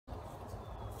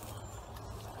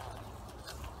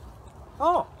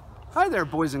Oh, hi there,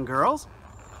 boys and girls.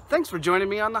 Thanks for joining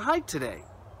me on the hike today.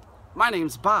 My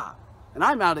name's Bob, and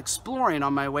I'm out exploring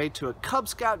on my way to a Cub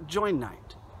Scout join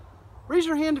night. Raise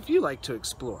your hand if you like to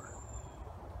explore.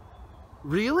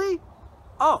 Really?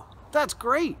 Oh, that's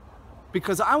great,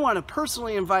 because I want to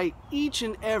personally invite each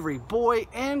and every boy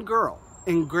and girl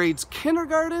in grades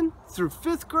kindergarten through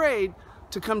 5th grade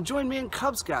to come join me in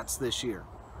Cub Scouts this year.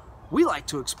 We like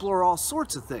to explore all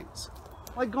sorts of things,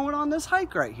 like going on this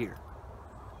hike right here,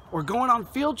 or going on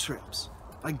field trips,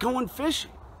 like going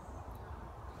fishing.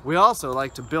 We also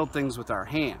like to build things with our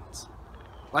hands,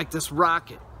 like this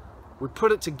rocket. We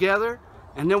put it together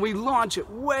and then we launch it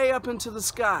way up into the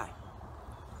sky.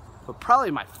 But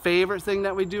probably my favorite thing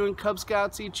that we do in Cub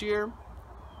Scouts each year,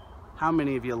 how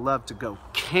many of you love to go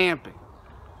camping?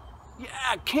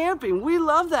 Yeah, camping, we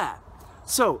love that.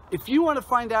 So if you want to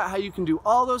find out how you can do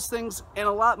all those things and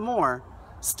a lot more,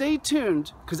 stay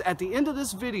tuned, because at the end of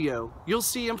this video, you'll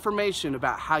see information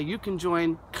about how you can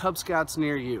join Cub Scouts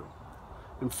near you.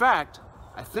 In fact,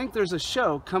 I think there's a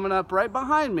show coming up right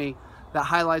behind me that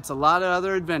highlights a lot of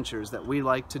other adventures that we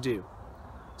like to do.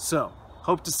 So,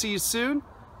 hope to see you soon,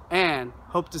 and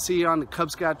hope to see you on the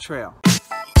Cub Scout Trail.